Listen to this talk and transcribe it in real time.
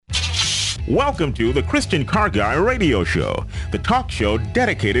Welcome to the Christian Car Guy Radio Show, the talk show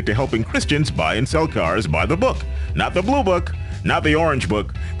dedicated to helping Christians buy and sell cars by the book. Not the blue book, not the orange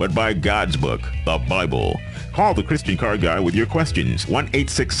book, but by God's book, the Bible. Call the Christian Car Guy with your questions,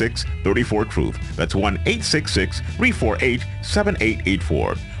 1-866-34-TRUTH. That's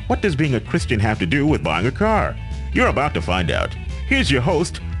 1-866-348-7884. What does being a Christian have to do with buying a car? You're about to find out. Here's your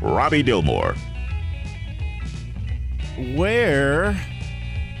host, Robbie Dilmore. Where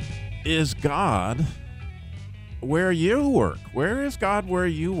is God where you work? Where is God where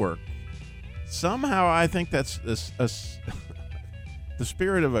you work? Somehow I think that's the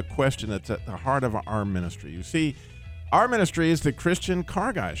spirit of a question that's at the heart of our ministry. You see, our ministry is the Christian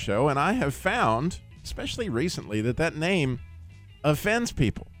Car Guy Show, and I have found, especially recently, that name offends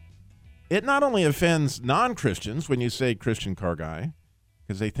people. It not only offends non-Christians when you say Christian Car Guy,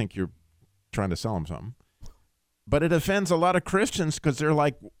 because they think you're trying to sell them something, but it offends a lot of Christians because they're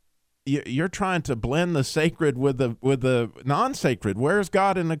like, you're trying to blend the sacred with the non-sacred. Where's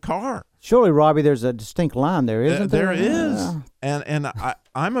God in the car? Surely, Robbie, there's a distinct line there, isn't there? There is. And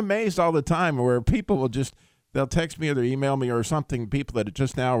I'm amazed all the time where people will they'll text me or they'll email me or something, people that are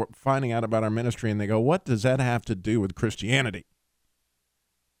just now finding out about our ministry, and they go, what does that have to do with Christianity?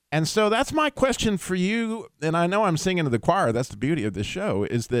 And so that's my question for you, and I know I'm singing to the choir. That's the beauty of this show,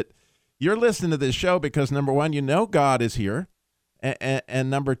 is that you're listening to this show because, number one, you know God is here.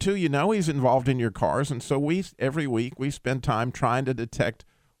 And number two, you know he's involved in your cars. And so every week we spend time trying to detect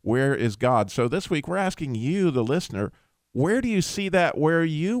where is God. So this week we're asking you, the listener, where do you see that where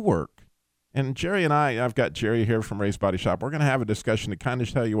you work? And Jerry and I've got Jerry here from Ray's Body Shop. We're going to have a discussion to kind of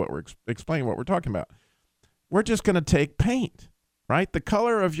tell you explain what we're talking about. We're just going to take paint, right? The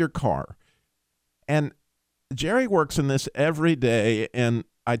color of your car. And Jerry works in this every day. And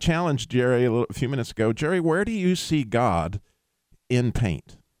I challenged Jerry a few minutes ago. Jerry, where do you see God in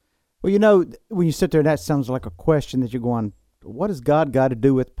paint? Well, you know, when you sit there, that sounds like a question that you're going, what has God got to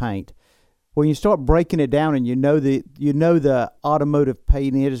do with paint? When you start breaking it down and you know the automotive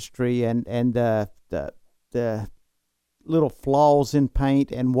paint industry and the little flaws in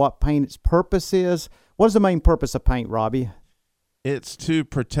paint and what paint's purpose is. What is the main purpose of paint, Robbie? It's to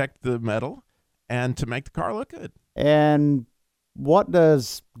protect the metal and to make the car look good. And what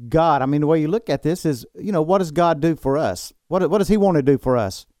does God, I mean, the way you look at this is, what does God do for us? What does he want to do for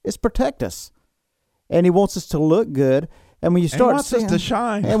us? It's protect us. And he wants us to look good. And when you start us to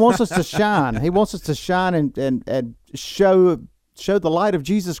shine. He wants us to shine. He wants us to shine and show the light of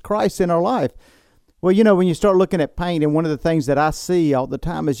Jesus Christ in our life. Well, when you start looking at paint, and one of the things that I see all the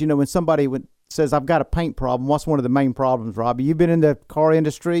time is, when somebody says, I've got a paint problem, what's one of the main problems, Robbie? You've been in the car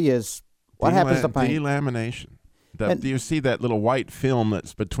industry, what happens to paint? Delamination. You see that little white film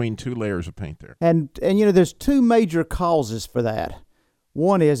that's between two layers of paint there. And there's two major causes for that.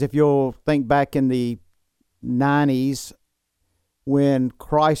 One is, if you'll think back in the 90s, when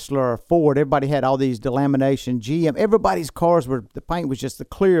Chrysler, Ford, everybody had all these delamination, GM, everybody's cars the paint was just, the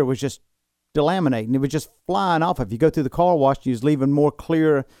clear was just delaminating. It was just flying off. If you go through the car wash, you was leaving more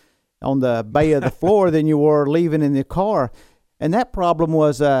clear on the bay of the floor than you were leaving in the car. And that problem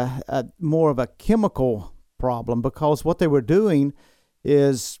was more of a chemical problem, because what they were doing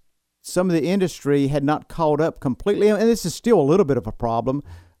is some of the industry had not caught up completely, and this is still a little bit of a problem,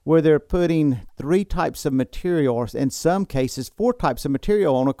 where they're putting 3 types of material, or in some cases 4 types of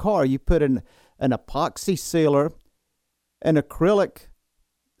material on a car. You put an epoxy sealer, an acrylic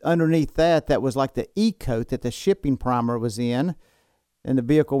underneath that was like the E-coat that the shipping primer was in, and the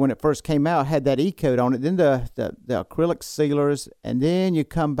vehicle when it first came out had that E-coat on it, then the acrylic sealers, and then you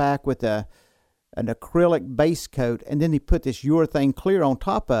come back with an acrylic base coat, and then they put this urethane clear on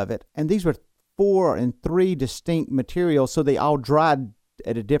top of it. And these were 4 and 3 distinct materials, so they all dried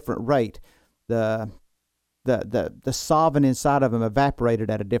at a different rate. The solvent inside of them evaporated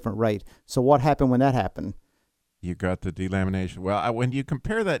at a different rate. So what happened when that happened? You got the delamination. Well, when you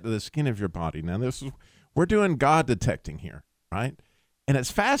compare that to the skin of your body, now we're doing God detecting here, right? And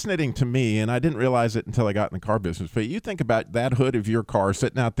it's fascinating to me, and I didn't realize it until I got in the car business, but you think about that hood of your car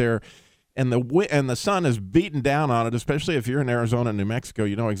sitting out there, and the sun is beating down on it, especially if you're in Arizona and New Mexico.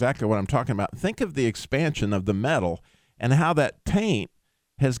 You know exactly what I'm talking about. Think of the expansion of the metal and how that paint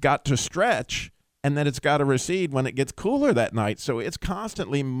has got to stretch, and then it's got to recede when it gets cooler that night. So it's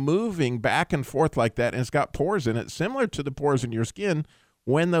constantly moving back and forth like that, and it's got pores in it, similar to the pores in your skin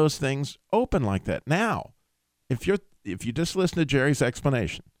when those things open like that. Now, if you just listen to Jerry's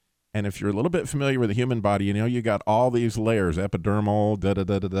explanation, and if you're a little bit familiar with the human body, you got all these layers, epidermal,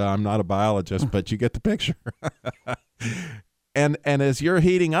 da-da-da-da-da. I'm not a biologist, but you get the picture. And as you're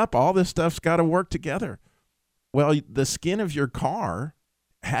heating up, all this stuff's got to work together. Well, the skin of your car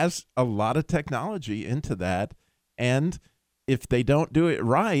has a lot of technology into that. And if they don't do it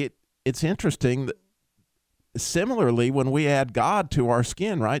right, it's interesting. Similarly, when we add God to our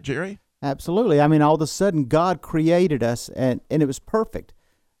skin, right, Jerry? Absolutely. I mean, all of a sudden, God created us, and it was perfect.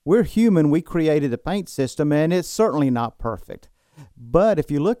 We're human. We created a paint system, and it's certainly not perfect. But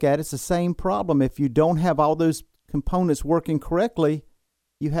if you look at it, it's the same problem. If you don't have all those components working correctly,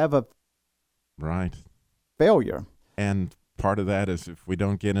 you have a failure. And part of that is if we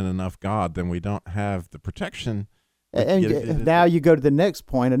don't get in enough God, then we don't have the protection. And now you go to the next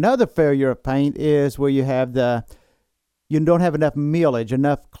point. Another failure of paint is where you have you don't have enough millage,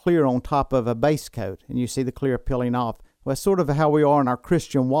 enough clear on top of a base coat, and you see the clear peeling off. Well, that's sort of how we are in our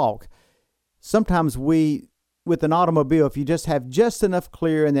Christian walk. Sometimes with an automobile, if you just have just enough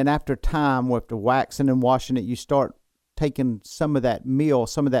clear, and then after time, with the waxing and washing it, you start taking some of that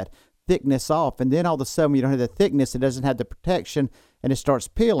some of that thickness off, and then all of a sudden you don't have the thickness, it doesn't have the protection, and it starts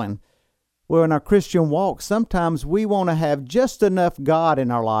peeling. Well, in our Christian walk, sometimes we want to have just enough God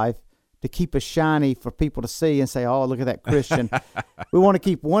in our life to keep us shiny for people to see and say, oh, look at that Christian. We want to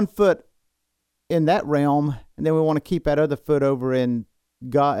keep one foot in that realm, and then we want to keep that other foot over in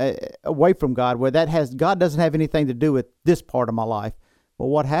God, away from God, where God doesn't have anything to do with this part of my life. Well,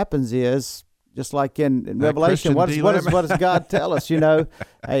 what happens is, just like in Revelation, what does God tell us?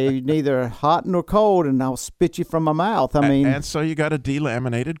 Hey, neither hot nor cold, and I'll spit you from my mouth. I mean, and so you got a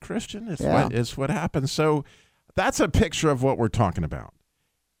delaminated Christian. It's what happens. So that's a picture of what we're talking about.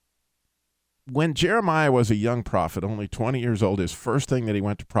 When Jeremiah was a young prophet, only 20 years old, his first thing that he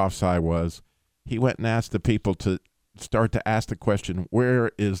went to prophesy was he went and asked the people to start to ask the question,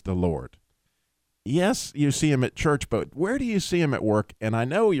 where is the Lord? Yes, you see him at church, but where do you see him at work? And I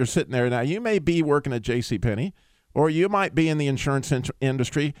know you're sitting there now. You may be working at JCPenney, or you might be in the insurance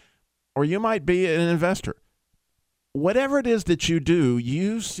industry, or you might be an investor. Whatever it is that you do,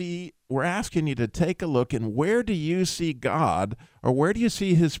 we're asking you to take a look, and where do you see God, or where do you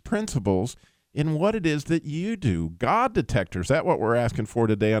see his principles in what it is that you do? God detectors, that's what we're asking for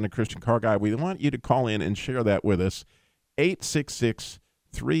today on the Christian Car Guy. We want you to call in and share that with us.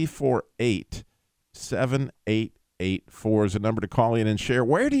 866-348-7884 is the number to call in and share.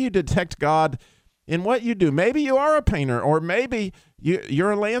 Where do you detect God in what you do? Maybe you are a painter, or maybe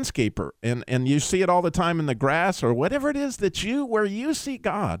you're a landscaper, and you see it all the time in the grass, or whatever it is that where you see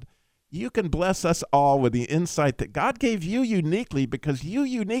God. You can bless us all with the insight that God gave you uniquely, because you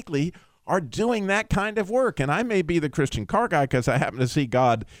uniquely are doing that kind of work. And I may be the Christian Car Guy because I happen to see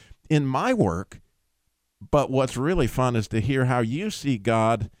God in my work, but what's really fun is to hear how you see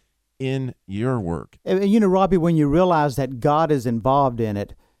God in your work. And Robbie, when you realize that God is involved in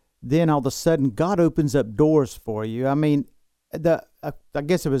it, then all of a sudden God opens up doors for you. I mean, I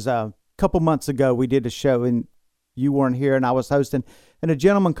guess it was a couple months ago we did a show, and you weren't here, and I was hosting, and a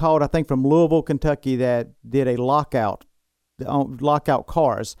gentleman called, I think from Louisville, Kentucky, that did a lockout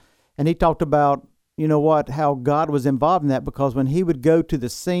cars. And he talked about, how God was involved in that, because when he would go to the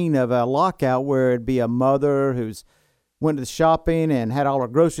scene of a lockout where it'd be a mother who's went to the shopping and had all her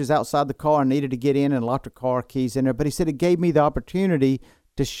groceries outside the car and needed to get in and locked her car keys in there. But he said it gave me the opportunity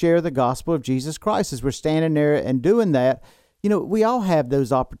to share the gospel of Jesus Christ as we're standing there and doing that. We all have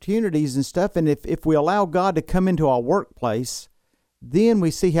those opportunities and stuff. And if we allow God to come into our workplace, then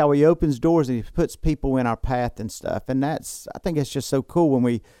we see how he opens doors and he puts people in our path and stuff. And I think it's just so cool when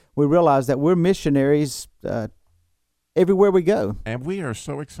we realize that we're missionaries everywhere we go. And we are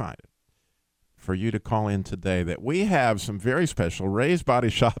so excited for you to call in today that we have some very special Ray's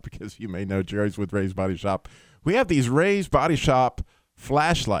Body Shop, because you may know Jerry's with Ray's Body Shop. We have these Ray's Body Shop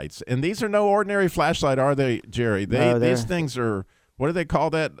flashlights, and these are no ordinary flashlight, are they, Jerry? These things are, what do they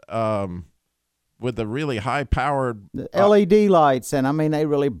call that? With the really high-powered LED lights, and I mean they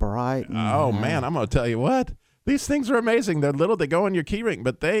really bright. Oh man, I'm gonna tell you what, these things are amazing. They're little, they go in your key ring,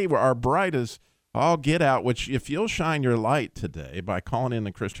 but they are bright as all get out. Which, if you'll shine your light today by calling in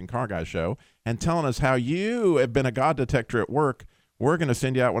the Christian Car Guy Show and telling us how you have been a God detector at work, we're gonna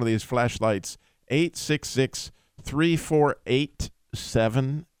send you out one of these flashlights.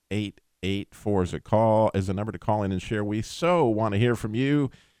 866-348-7884 is a number to call in and share. We so want to hear from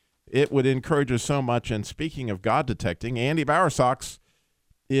you. It would encourage us so much. And speaking of God detecting, Andy Bowersox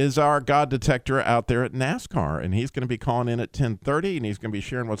is our God detector out there at NASCAR, and he's going to be calling in at 10:30, and he's going to be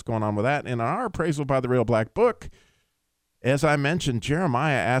sharing what's going on with that. In our appraisal by the Real Black Book, as I mentioned,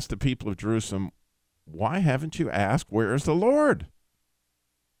 Jeremiah asked the people of Jerusalem, why haven't you asked, where is the Lord?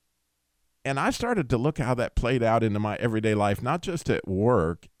 And I started to look how that played out into my everyday life, not just at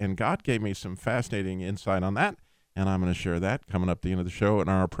work, and God gave me some fascinating insight on that. And I'm going to share that coming up at the end of the show in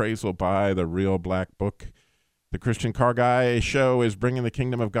our appraisal by the Real Black Book. The Christian Car Guy Show is bringing the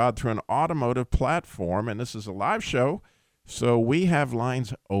kingdom of God through an automotive platform, and this is a live show, so we have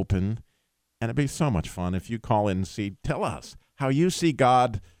lines open, and it'd be so much fun if you call in and tell us how you see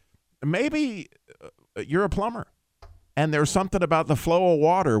God. Maybe you're a plumber, and there's something about the flow of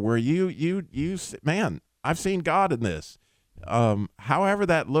water where you man, I've seen God in this. However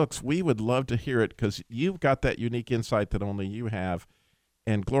that looks, we would love to hear it because you've got that unique insight that only you have.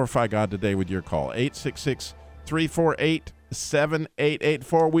 And glorify God today with your call.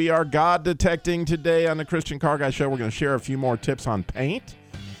 866-348-7884. We are God detecting today on the Christian Car Guy Show. We're going to share a few more tips on paint.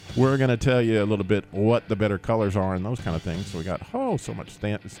 We're going to tell you a little bit what the better colors are and those kind of things. So we got so much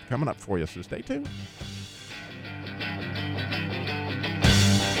coming up for you, so stay tuned.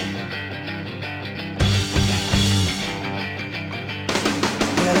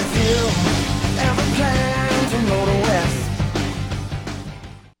 Well, if you ever plan to motor west,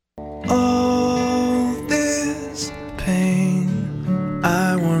 all this pain,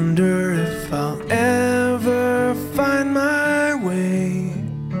 I wonder if I'll ever find my way.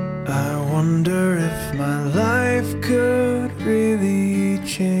 I wonder if my life could really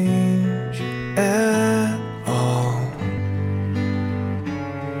change at all.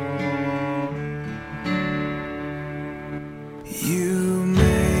 You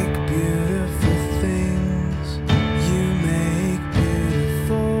make beautiful things. You make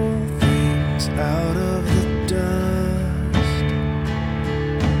beautiful things out of the dust.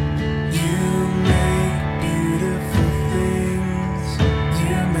 You make beautiful things.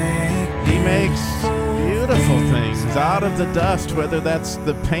 You make He makes beautiful things out of the dust, whether that's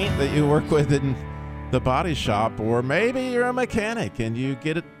the paint that you work with in the body shop, or maybe you're a mechanic and you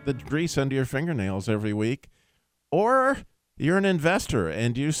get the grease under your fingernails every week, or you're an investor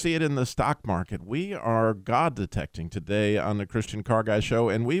and you see it in the stock market. We are God detecting today on the Christian Car Guy Show,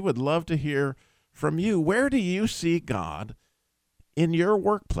 and we would love to hear from you. Where do you see God in your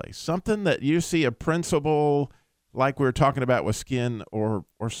workplace? Something that you see, a principle like we were talking about with skin, or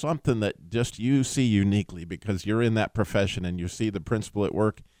something that just you see uniquely because you're in that profession and you see the principle at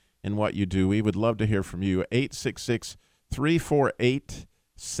work in what you do. We would love to hear from you.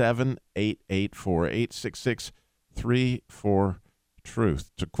 866-348-7884.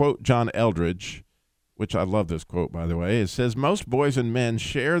 866-34-TRUTH. To quote John Eldridge, which I love this quote, by the way, it says, most boys and men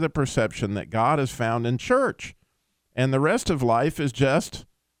share the perception that God is found in church, and the rest of life is just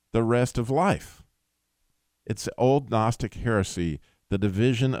the rest of life. It's old Gnostic heresy, the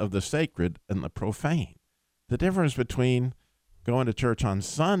division of the sacred and the profane. The difference between going to church on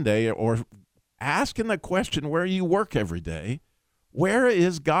Sunday or asking the question where you work every day, where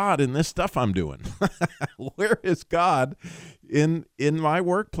is God in this stuff I'm doing? Where is God in my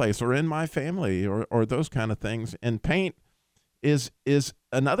workplace or in my family or those kind of things? And paint is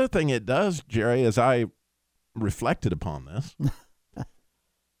another thing it does, Jerry, as I reflected upon this.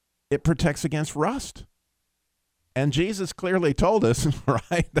 It protects against rust. And Jesus clearly told us,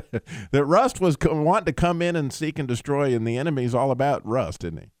 right, that rust was wanting to come in and seek and destroy, and the enemy's all about rust,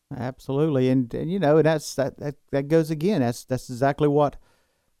 isn't he? Absolutely, and you know that goes again. That's exactly what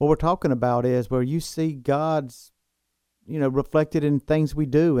we're talking about, is where you see God's, reflected in things we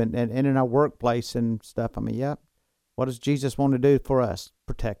do and in our workplace and stuff. I mean, yeah, what does Jesus want to do for us?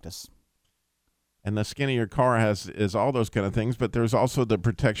 Protect us. And the skin of your car is all those kind of things, but there's also the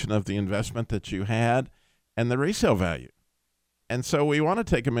protection of the investment that you had and the resale value. And so we want to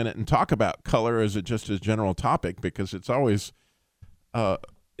take a minute and talk about color as a general topic, because it's always,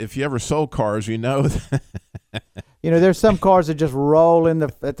 if you ever sold cars, that there's some cars that just roll in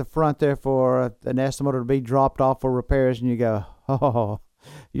at the front there for an estimator to be dropped off for repairs, and you go, oh,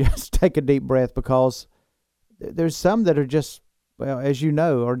 you just take a deep breath, because there's some that are just, well, as you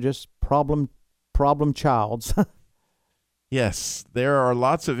know, are just problem childs. Yes, there are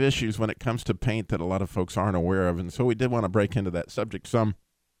lots of issues when it comes to paint that a lot of folks aren't aware of, and so we did want to break into that subject some.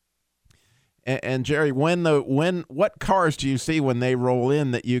 And Jerry, what cars do you see when they roll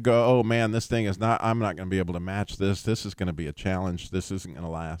in that you go, oh man, this thing I'm not going to be able to match this. This is going to be a challenge. This isn't going to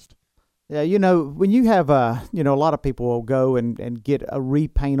last. Yeah, when you have a lot of people will go and get a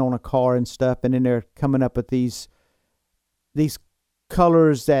repaint on a car and stuff, and then they're coming up with these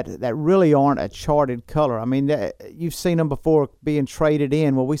colors that really aren't a charted color. I mean, you've seen them before being traded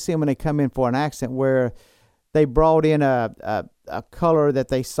in. Well, we see them when they come in for an accident where they brought in a color that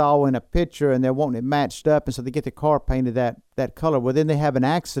they saw in a picture and they're wanting it matched up, and so they get the car painted that color. Well, then they have an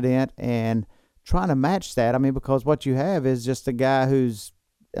accident and trying to match that. I mean, because what you have is just a guy who's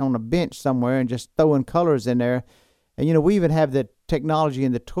on a bench somewhere and just throwing colors in there. And, we even have the technology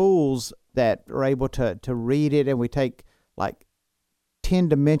and the tools that are able to read it, and we take like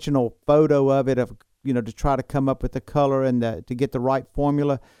 10-dimensional photo of it, of to try to come up with the color and to get the right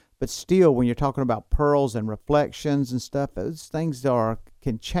formula. But still, when you're talking about pearls and reflections and stuff, those things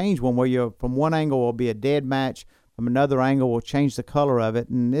can change one where you're from one angle will be a dead match, from another angle will change the color of it,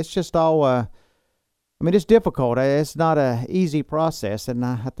 and it's just all. It's difficult. It's not an easy process, and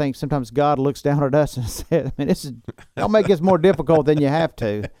I think sometimes God looks down at us and says, don't make this more difficult than you have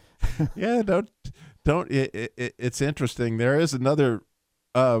to." Yeah, don't. It's interesting. There is another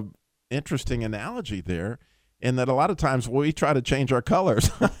interesting analogy there, in that a lot of times we try to change our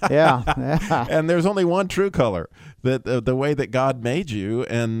colors. Yeah. And there's only one true color, that the way that God made you,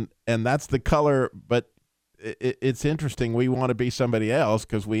 and that's the color. But it's interesting. We want to be somebody else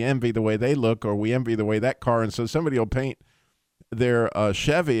because we envy the way they look, or we envy the way that car. And so somebody will paint their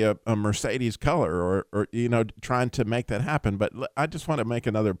Chevy a Mercedes color, or trying to make that happen. But I just want to make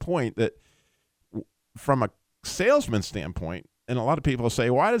another point that from a salesman standpoint, and a lot of people say,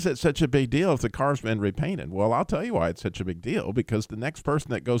 why is it such a big deal if the car's been repainted? Well, I'll tell you why it's such a big deal, because the next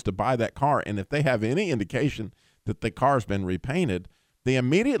person that goes to buy that car, and if they have any indication that the car's been repainted, they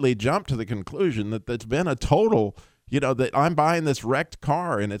immediately jump to the conclusion that there's been a total, that I'm buying this wrecked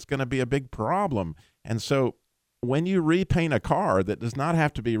car and it's going to be a big problem. And so when you repaint a car that does not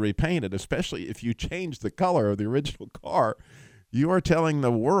have to be repainted, especially if you change the color of the original car, you are telling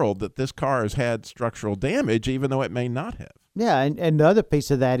the world that this car has had structural damage, even though it may not have. Yeah, and the other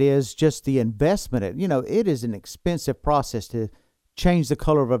piece of that is just the investment. It is an expensive process to change the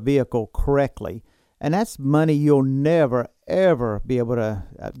color of a vehicle correctly. And that's money you'll never, ever be able to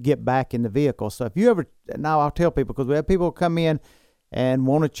get back in the vehicle. So if you ever, now I'll tell people, because we have people come in and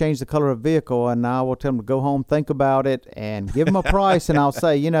want to change the color of a vehicle, and I will tell them to go home, think about it, and give them a price. And I'll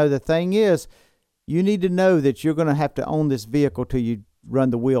say, the thing is, you need to know that you're going to have to own this vehicle till you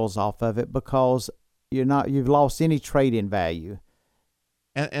run the wheels off of it, because you've lost any trade-in value.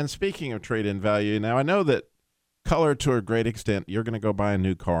 And speaking of trade-in value, now I know that color, to a great extent, you're going to go buy a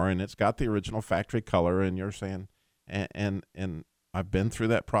new car and it's got the original factory color, and you're saying, and I've been through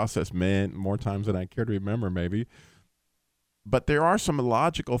that process more times than I care to remember, maybe. But there are some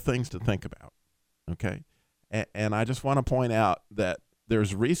logical things to think about, okay? And I just want to point out that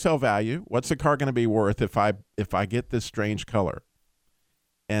there's resale value. What's the car going to be worth if I get this strange color?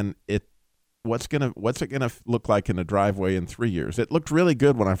 And what's it gonna look like in the driveway in 3 years? It looked really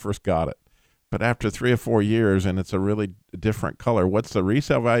good when I first got it, but after 3 or 4 years and it's a really different color, what's the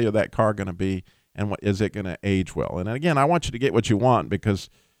resale value of that car going to be, and what is it going to age well? And again, I want you to get what you want, because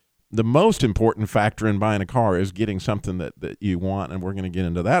the most important factor in buying a car is getting something that you want, and we're going to get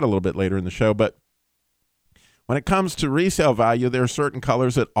into that a little bit later in the show. But when it comes to resale value, there are certain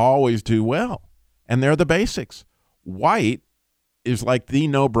colors that always do well, and they're the basics. White is like the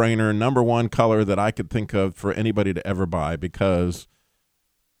no-brainer, number one color that I could think of for anybody to ever buy, because,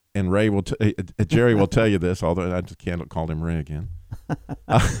 and Jerry will tell you this, although I just can't call him Ray again.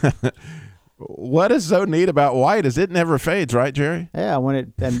 What is so neat about white is it never fades, right, Jerry? Yeah,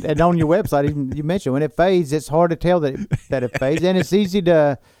 and on your website, even you mentioned when it fades, it's hard to tell that it fades, and it's easy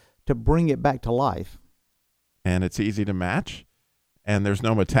to bring it back to life. And it's easy to match, and there's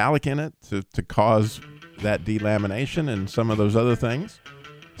no metallic in it to cause that delamination and some of those other things.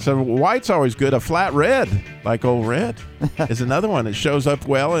 So white's always good. A flat red, like old red, is another one. It shows up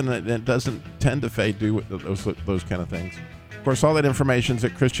well, and it doesn't tend to fade, do those kind of things. Of course, all that information's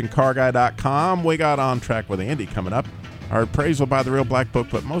at ChristianCarGuy.com. We got On Track with Andy coming up. Our appraisal by the Real Black Book,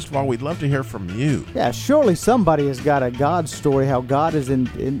 but most of all, we'd love to hear from you. Yeah, surely somebody has got a God story, how God is in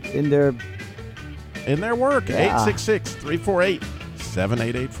their work. Yeah.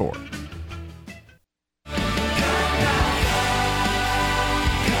 866-348-7884.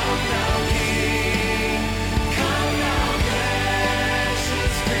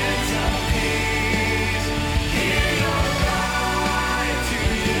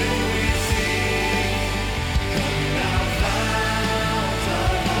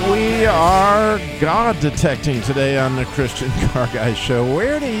 We are God detecting today on the Christian Car Guy Show.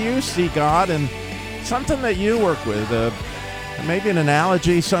 Where do you see God in something that you work with? Maybe an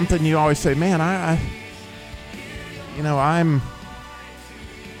analogy, something you always say, man,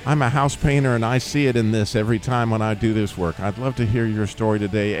 I'm a house painter and I see it in this every time when I do this work. I'd love to hear your story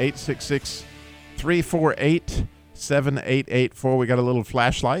today. 866-348-7884. We got a little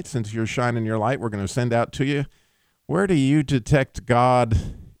flashlight. Since you're shining your light, we're going to send out to you. Where do you detect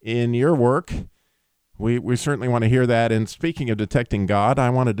God in your work? We certainly want to hear that. And speaking of detecting God,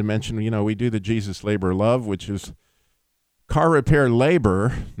 I wanted to mention, we do the Jesus Labor Love, which is car repair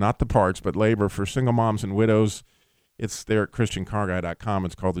labor, not the parts, but labor for single moms and widows. It's there at ChristianCarGuy.com.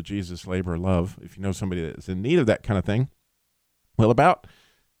 It's called the Jesus Labor Love, if you know somebody that's in need of that kind of thing. Well, about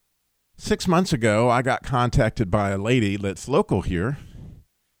 6 months ago, I got contacted by a lady that's local here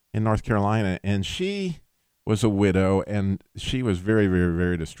in North Carolina, and she was a widow, and she was very, very,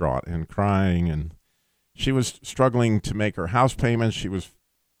 very distraught and crying, and she was struggling to make her house payments. She was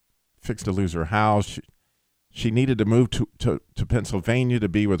fixed to lose her house. She needed to move to Pennsylvania to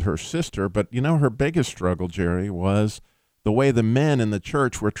be with her sister, but, you know, her biggest struggle, Jerry, was the way the men in the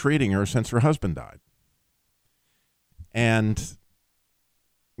church were treating her since her husband died. And,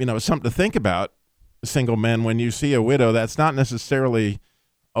 you know, it's something to think about, single men, when you see a widow. That's not necessarily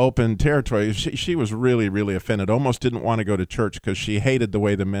open territory. She was really, really offended, almost didn't want to go to church because she hated the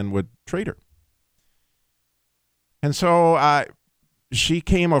way the men would treat her. And so she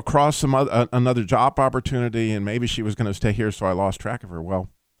came across another job opportunity, and maybe she was going to stay here, so I lost track of her. Well,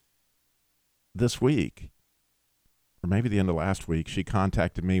 this week, or maybe the end of last week, she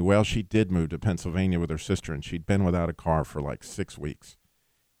contacted me. Well, she did move to Pennsylvania with her sister, and she'd been without a car for like 6 weeks.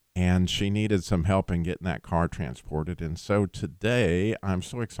 And she needed some help in getting that car transported. And so today, I'm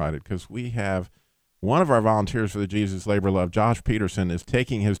so excited because we have one of our volunteers for the Jesus Labor Love, Josh Peterson, is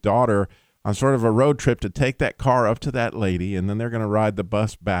taking his daughter on sort of a road trip to take that car up to that lady, and then they're going to ride the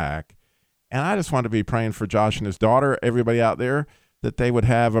bus back. And I just want to be praying for Josh and his daughter, everybody out there, that they would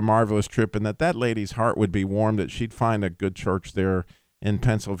have a marvelous trip and that lady's heart would be warm, that she'd find a good church there in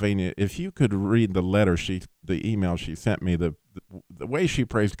Pennsylvania. If you could read the letter, the email she sent me, the way she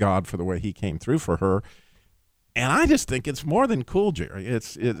praised God for the way he came through for her. And I just think it's more than cool, Jerry.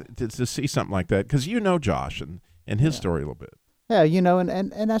 It's to see something like that, because you know Josh and his story a little bit. Yeah, you know,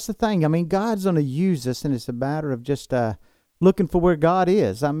 and that's the thing. I mean, God's going to use us, and it's a matter of just looking for where God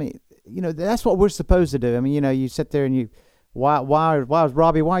is. I mean, you know, that's what we're supposed to do. I mean, you know, you sit there and why is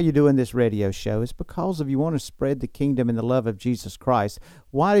Robbie, why are you doing this radio show? It's because of you want to spread the kingdom and the love of Jesus Christ.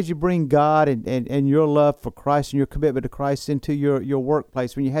 Why did you bring God and your love for Christ and your commitment to Christ into your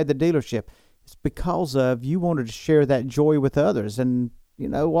workplace when you had the dealership? It's because of you wanted to share that joy with others. And you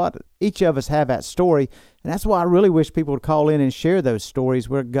know what? Each of us have that story. And that's why I really wish people would call in and share those stories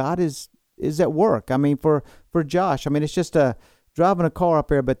where God is at work. I mean, for Josh, I mean, it's just driving a car up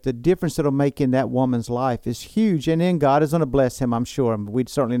there, but the difference it'll make in that woman's life is huge. And then God is going to bless him, I'm sure. We'd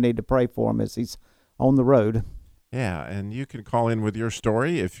certainly need to pray for him as he's on the road. Yeah, and you can call in with your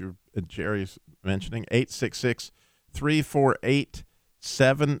story if you're Jerry's mentioning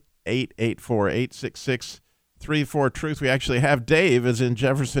 866-348-7884, 866-34-TRUTH. We actually have Dave is in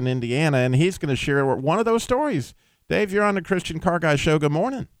Jefferson, Indiana, and he's going to share one of those stories. Dave, you're on the Christian Car Guy Show. Good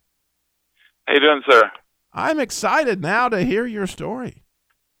morning. How you doing, sir? I'm excited now to hear your story.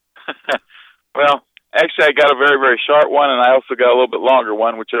 Well, actually, I got a very, very short one, and I also got a little bit longer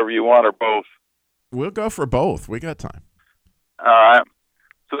one, whichever you want, or both. We'll go for both. We got time. All right.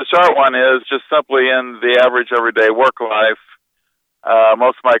 So the short one is just simply in the average everyday work life.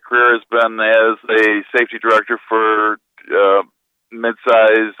 Most of my career has been as a safety director for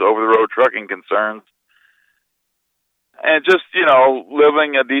mid-size, over-the-road trucking concerns. And just, you know,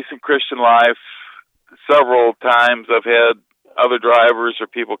 living a decent Christian life. Several times I've had other drivers or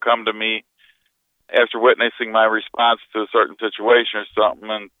people come to me after witnessing my response to a certain situation or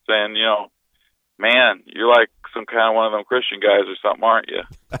something and saying, you know, man, you're like some kind of one of them Christian guys or something, aren't you?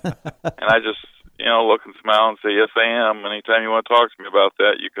 And I just, you know, look and smile and say, yes, I am. Anytime you want to talk to me about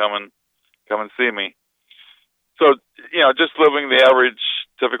that, you come and see me. So, you know, just living the average,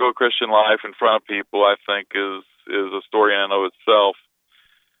 typical Christian life in front of people, I think, is a story in and of itself.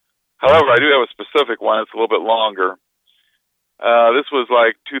 However, I do have a specific one. It's a little bit longer. This was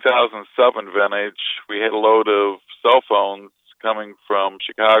like 2007 vintage. We had a load of cell phones coming from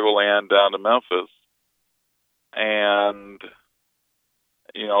Chicagoland down to Memphis. And,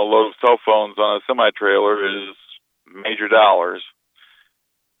 you know, a load of cell phones on a semi-trailer is major dollars.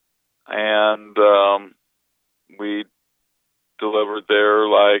 And we delivered there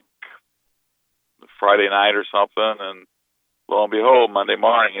like Friday night or something, and lo and behold, Monday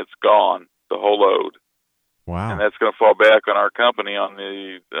morning, it's gone, the whole load. Wow. And that's going to fall back on our company on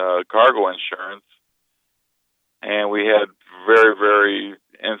the cargo insurance. And we had very, very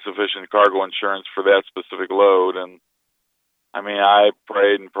insufficient cargo insurance for that specific load. And, I mean, I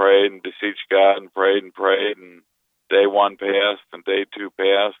prayed and beseeched God and prayed, and day one passed, and day two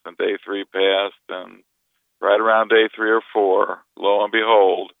passed, and day three passed, and right around day 3 or 4, lo and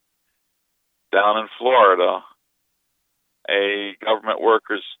behold, down in Florida, a government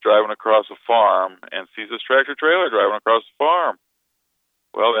worker's driving across a farm and sees this tractor trailer driving across the farm.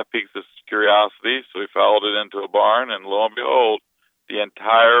 Well, that piques his curiosity, so he followed it into a barn, and lo and behold, the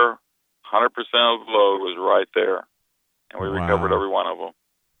entire 100% of the load was right there, and we recovered every one of them.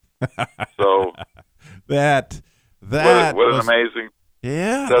 So that what an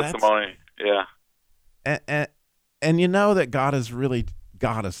Yeah. testimony. Yeah. And you know that God has really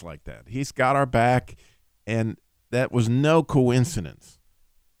got us like that. He's got our back, and that was no coincidence.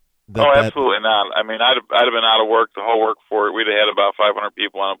 Absolutely not. I mean, I'd have been out of work the whole work for it. We'd have had about 500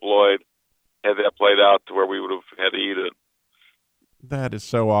 people unemployed had that played out to where we would have had to eat it. That is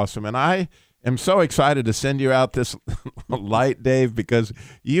so awesome. And I am so excited to send you out this light, Dave, because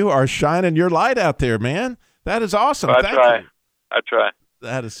you are shining your light out there, man. That is awesome. I Thank try. you.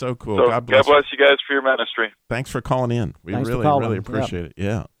 That is so cool. So God bless you guys for your ministry. Thanks for calling in. We Thanks for really, calling. really appreciate it.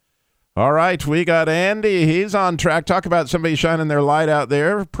 Yeah. All right. We got Andy. He's on track. Talk about somebody shining their light out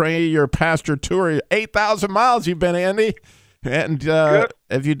there. Pray your pastor tour. 8,000 miles you've been, Andy. And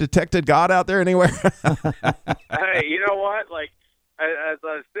have you detected God out there anywhere? Hey, you know what? Like, as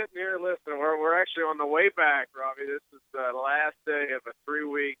I was sitting here listening, we're actually on the way back, Robbie. This is the last day of a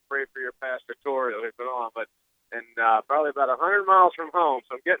 3-week Pray for Your Pastor tour that we've been on, and probably about 100 miles from home,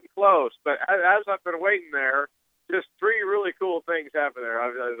 so I'm getting close. But as I've been waiting there, just 3 really cool things happened there.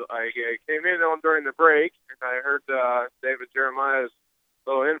 I came in on during the break, and I heard David Jeremiah's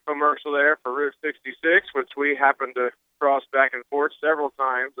little infomercial there for Route 66, which we happened to cross back and forth several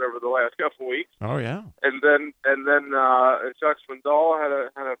times over the last couple of weeks. Oh, yeah. And then Chuck Swindoll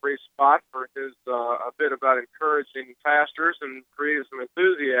had a brief spot for his a bit about encouraging pastors and creating some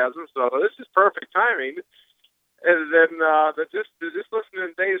enthusiasm. So this is perfect timing. And then just listening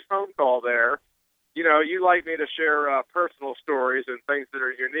to Dave's phone call there, you know, you like me to share personal stories and things that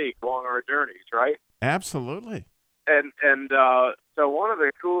are unique along our journeys, right? Absolutely. And so one of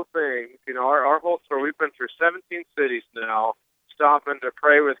the cool things, you know, our whole tour, we've been through 17 cities now, stopping to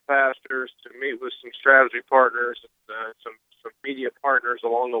pray with pastors, to meet with some strategy partners, some media partners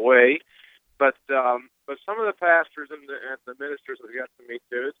along the way. But some of the pastors and the ministers that we got to meet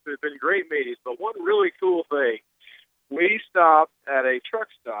too, it's been great meetings. But one really cool thing, we stopped at a truck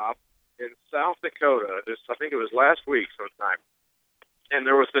stop in South Dakota. I think it was last week sometime, and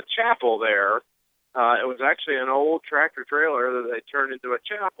there was a chapel there. It was actually an old tractor trailer that they turned into a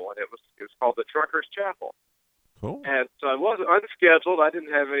chapel, and it was called the Truckers Chapel. Cool. And so it was unscheduled. I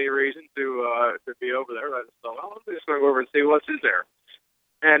didn't have any reason to be over there. I just thought, well, I'm just going to go over and see what's in there.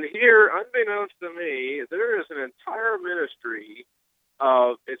 And here, unbeknownst to me, there is an entire ministry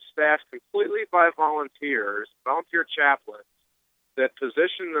it's staffed completely by volunteer chaplains that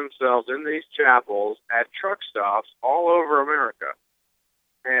position themselves in these chapels at truck stops all over America.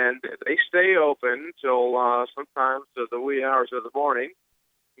 And they stay open till sometimes to the wee hours of the morning,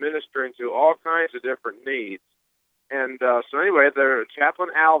 ministering to all kinds of different needs. And so anyway, the chaplain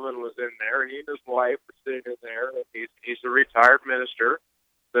Alvin was in there, and he and his wife were sitting in there. He's a retired minister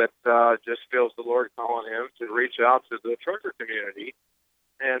that just feels the Lord calling him to reach out to the trucker community.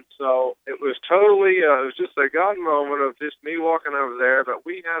 And so it was totally, it was just a God moment of just me walking over there. But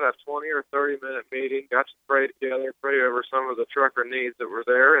we had a 20 or 30-minute meeting, got to pray together, pray over some of the trucker needs that were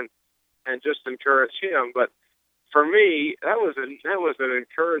there, and just encourage him. But for me, that was an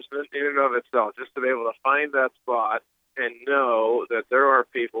encouragement in and of itself, just to be able to find that spot and know that there are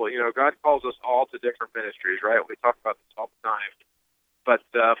people. You know, God calls us all to different ministries, right? We talk about this all the time. But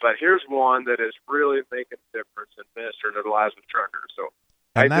here's one that is really making a difference in ministering to the lives of truckers. So.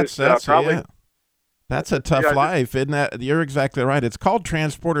 And that's a tough life, isn't that? You're exactly right. It's called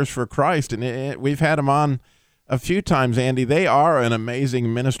Transporters for Christ, and we've had them on a few times, Andy. They are an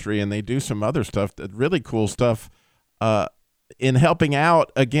amazing ministry, and they do some other stuff, really cool stuff, in helping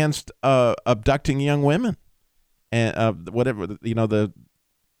out against abducting young women and whatever, you know, the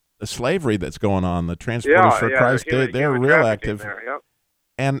slavery that's going on. The Transporters for Christ, they're real active. There, yep.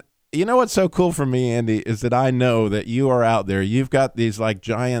 And you know what's so cool for me, Andy, is that I know that you are out there. You've got these like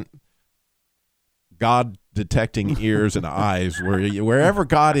giant God-detecting ears and eyes. Wherever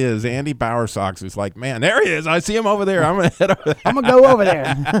God is, Andy Bowersox is like, man, there he is. I see him over there. I'm going to head over there. I'm going to go over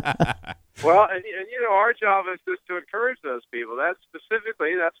there. Well, and you know, our job is just to encourage those people. That's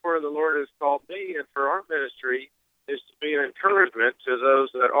where the Lord has called me, and for our ministry is to be an encouragement to those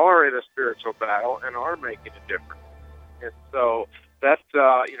that are in a spiritual battle and are making a difference. And so that's,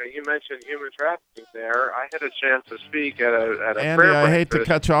 you mentioned human trafficking there. I had a chance to speak at a Andy, prayer I hate to breakfast.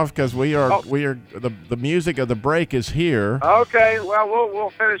 cut you off because we are the music of the break is here. Okay, well, we'll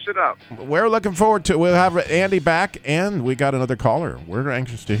finish it up. We're looking forward to it. We'll have Andy back, and we got another caller. We're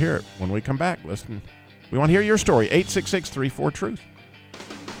anxious to hear it when we come back. Listen, we want to hear your story. 866-34-TRUTH.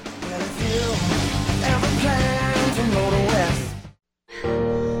 Well, if you ever plan to go to West,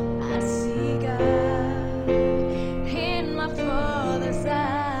 I see God in my Father's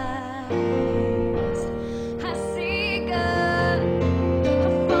eyes. I see God,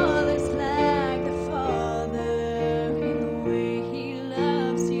 my Father's like the Father in the way He loves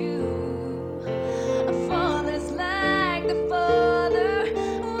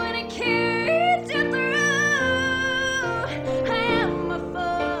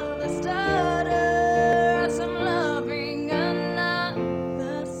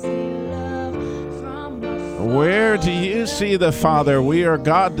see the Father. We are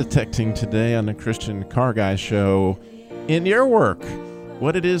God detecting today on the Christian Car Guy Show. In your work,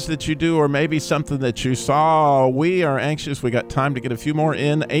 what it is that you do, or maybe something that you saw, we are anxious. We got time to get a few more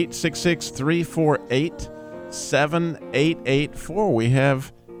in. 866-348-7884. We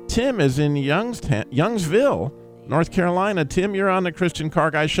have Tim is in Youngsville, North Carolina. Tim, you're on the Christian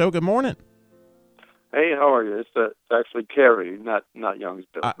Car Guy Show. Good morning. Hey, how are you? It's actually Kerry, not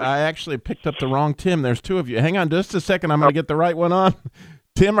Youngsville. I actually picked up the wrong Tim. There's two of you. Hang on just a second. I'm going to get the right one on.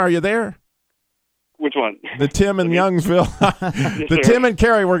 Tim, are you there? Which one? The Tim in Youngsville. The Tim and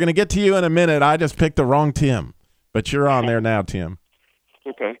Kerry, we're going to get to you in a minute. I just picked the wrong Tim, but you're on there now, Tim.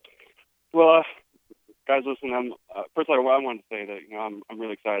 Okay. Well, guys, listen. First of all, I wanted to say that I'm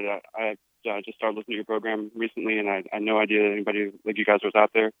really excited. I just started listening to your program recently, and I had no idea that anybody like you guys was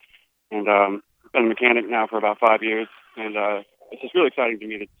out there. And I've been a mechanic now for about 5 years, and it's just really exciting to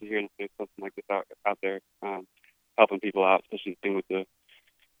me to hear that there's something like this out there, helping people out, especially the thing with the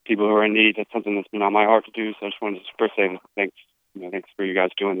people who are in need. That's something that's been on my heart to do. So I just wanted to first say thanks. Thanks for you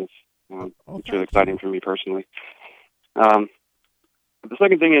guys doing this. It's really exciting for me personally. The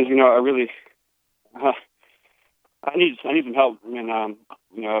second thing is, I really I need some help, and I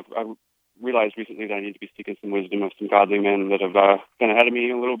realized recently that I need to be seeking some wisdom of some godly men that have been ahead of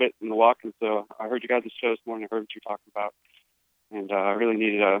me a little bit in the walk. And so I heard you guys' show this morning. I heard what you were talking about, and I really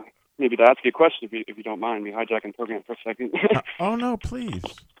needed maybe to ask you a question if you don't mind me hijacking the program for a second. Oh no, please.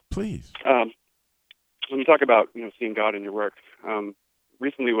 When you talk about seeing God in your work,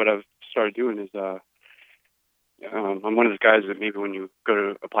 recently what I've started doing is I'm one of those guys that maybe when you go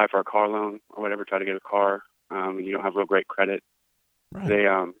to apply for a car loan or whatever, try to get a car, and you don't have real great credit, right.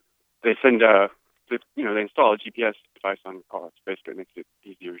 they send they install a GPS device on your car. It's basically makes it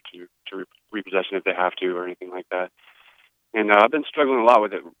easier to repossession if they have to or anything like that. And I've been struggling a lot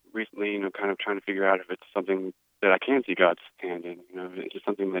with it recently, kind of trying to figure out if it's something that I can see God's hand in. Is it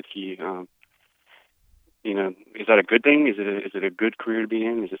something that He, is that a good thing? Is it a good career to be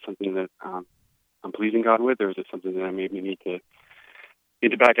in? Is it something that I'm pleasing God with, or is it something that I maybe need to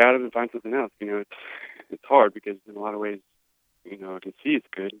back out of and find something else? It's hard because in a lot of ways, I can see it's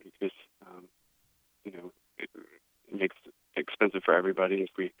good because, it makes it expensive for everybody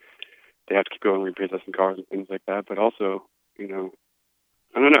if they have to keep going repossessing cars and things like that. But also, I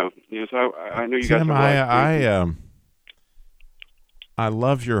don't know. So I know you Tim, guys. I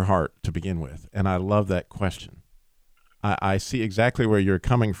love your heart to begin with, and I love that question. I see exactly where you're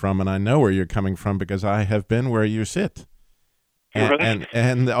coming from, and I know where you're coming from because I have been where you sit.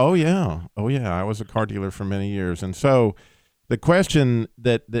 And oh yeah, I was a car dealer for many years, and so the question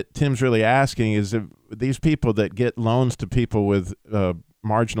that Tim's really asking is if these people that get loans to people with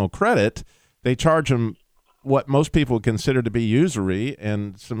marginal credit, they charge them what most people consider to be usury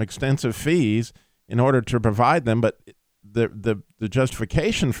and some extensive fees in order to provide them, but the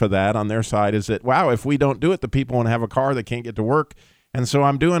justification for that on their side is that, wow, if we don't do it, the people won't have a car, they can't get to work, and so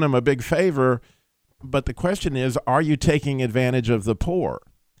I'm doing them a big favor. But the question is, are you taking advantage of the poor?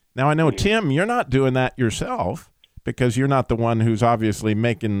 Now, I know, Tim, you're not doing that yourself because you're not the one who's obviously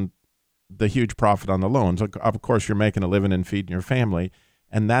making the huge profit on the loans. Of course, you're making a living and feeding your family,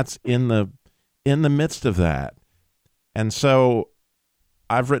 and that's in the midst of that. And so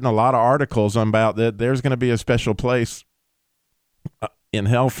I've written a lot of articles about that. There's going to be a special place in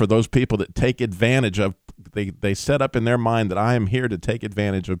hell for those people that take advantage of, they set up in their mind that I am here to take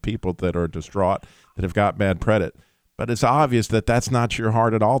advantage of people that are distraught, that have got bad credit. But it's obvious that that's not your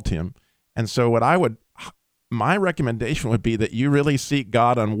heart at all, Tim. And so my recommendation would be that you really seek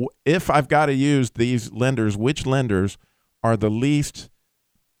God on, if I've got to use these lenders, which lenders are the least,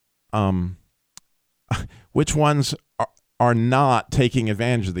 which ones are not taking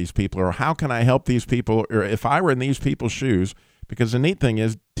advantage of these people, or how can I help these people, or if I were in these people's shoes. Because the neat thing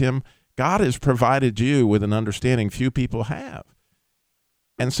is, Tim, God has provided you with an understanding few people have.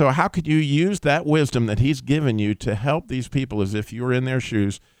 And so how could you use that wisdom that He's given you to help these people as if you were in their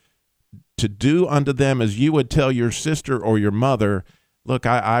shoes, to do unto them as you would tell your sister or your mother, look,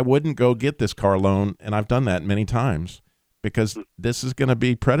 I wouldn't go get this car loan, and I've done that many times, because this is going to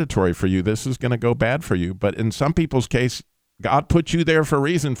be predatory for you. This is going to go bad for you. But in some people's case, God put you there for a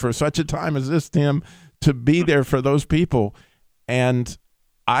reason, for such a time as this, Tim, to be there for those people. And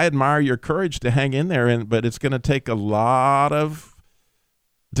I admire your courage to hang in there, but it's going to take a lot of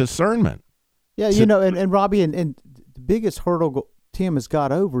discernment. Yeah, and Robbie, and the biggest hurdle Tim has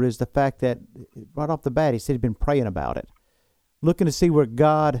got over is the fact that right off the bat, he said he'd been praying about it, looking to see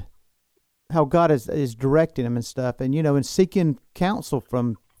how God is directing him and stuff, and and seeking counsel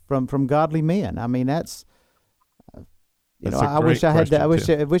from godly men. I mean, that's I wish I had that. I wish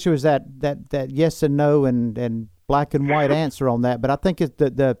it was that yes and no and black and white answer on that, but I think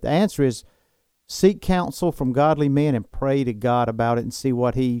the answer is seek counsel from godly men and pray to God about it and see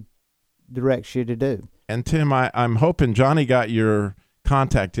what he directs you to do. And Tim, I'm hoping Johnny got your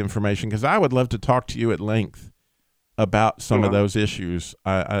contact information, because I would love to talk to you at length about some of those issues,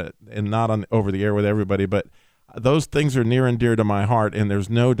 and not on over the air with everybody, but those things are near and dear to my heart, and there's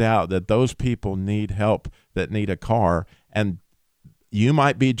no doubt that those people need help that need a car, and you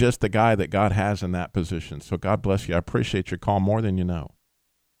might be just the guy that God has in that position. So God bless you. I appreciate your call more than you know.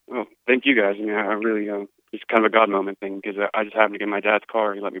 Well, thank you guys. I mean, I really, it's kind of a God moment thing, because I just happened to get my dad's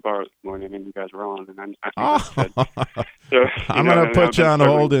car. He let me borrow it this morning, and you guys were on, and I'm going to put you on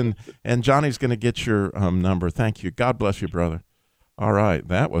hold, and Johnny's going to get your number. Thank you. God bless you, brother. All right.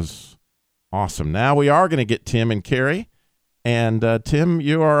 That was awesome. Now we are going to get Tim and Carrie. And Tim,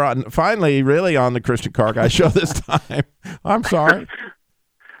 you are finally really on the Christian Car Guy show this time. I'm sorry.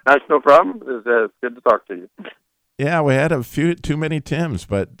 That's no problem. It's good to talk to you. Yeah, we had too many Tims,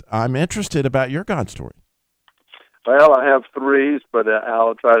 but I'm interested about your God story. Well, I have threes, but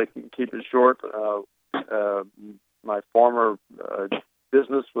I'll try to keep it short. My former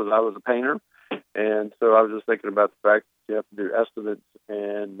business I was a painter, and so I was just thinking about the fact that you have to do estimates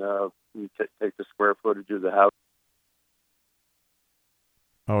and you take the square footage of the house.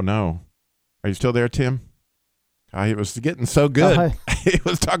 Oh, no. Are you still there, Tim? He was getting so good. He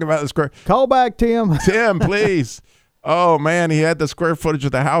was talking about the square. Call back, Tim. Tim, please. Oh, man, he had the square footage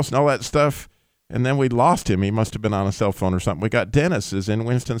of the house and all that stuff, and then we lost him. He must have been on a cell phone or something. We got Dennis is in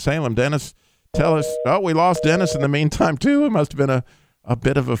Winston-Salem. Dennis, tell us. Oh, we lost Dennis in the meantime, too. It must have been a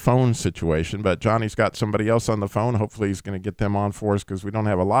bit of a phone situation, but Johnny's got somebody else on the phone. Hopefully he's going to get them on for us, because we don't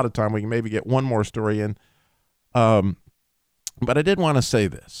have a lot of time. We can maybe get one more story in. But I did want to say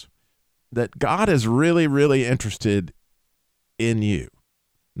this, that God is really, really interested in you,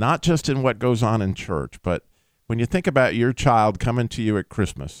 not just in what goes on in church, but when you think about your child coming to you at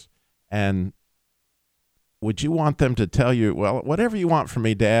Christmas, and would you want them to tell you, well, whatever you want from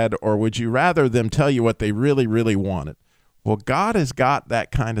me, Dad, or would you rather them tell you what they really, really wanted? Well, God has got that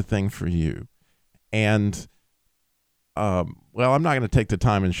kind of thing for you. And well, I'm not going to take the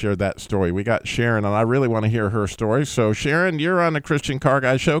time and share that story. We got Sharon, and I really want to hear her story. So, Sharon, you're on the Christian Car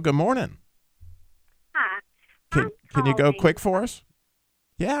Guy show. Good morning. Hi. Can you go quick for us?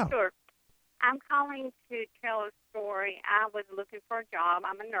 Yeah. Sure. I'm calling to tell a story. I was looking for a job.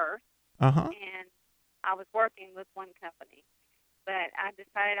 I'm a nurse. And I was working with one company. But I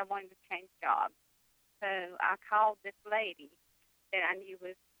decided I wanted to change jobs. So I called this lady that I knew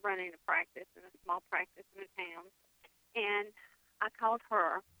was running a practice, in a small practice in a town. And I called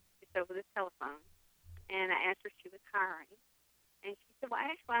her just over the telephone, and I asked her if she was hiring. And she said, well,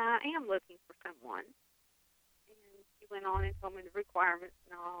 actually, I am looking for someone. And she went on and told me the requirements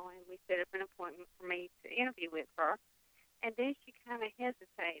and all, and we set up an appointment for me to interview with her. And then she kind of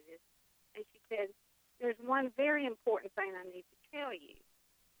hesitated, and she said, there's one very important thing I need to tell you.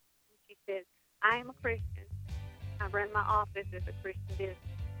 And she said, I am a Christian. I run my office as a Christian business.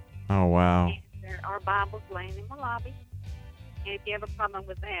 Oh, wow. And there are Bibles laying in my lobby. And if you have a problem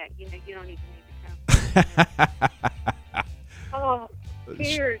with that, you don't even need to come. Oh,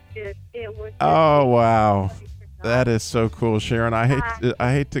 tears just, it was. Oh, wow. That is so cool, Sharon. I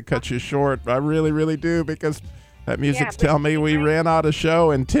hate to cut you short. I really, really do, because that music's telling me we ran out of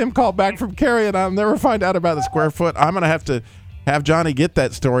show, and Tim called back from Cary, and I'll never find out about the square foot. I'm going to have Johnny get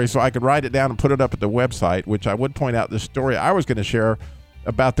that story so I could write it down and put it up at the website, which I would point out the story I was going to share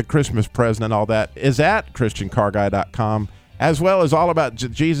about the Christmas present and all that is at ChristianCarGuy.com, as well as all about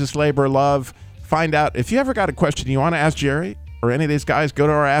Jesus, labor, love. Find out if you ever got a question you want to ask Jerry or any of these guys, go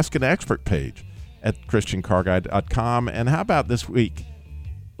to our Ask an Expert page at ChristianCarGuy.com. And how about this week,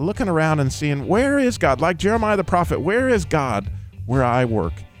 looking around and seeing, where is God? Like Jeremiah the prophet, where is God where I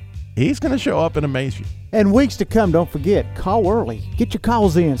work? He's going to show up and amaze you. And weeks to come, don't forget, call early. Get your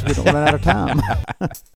calls in so we don't run out of time.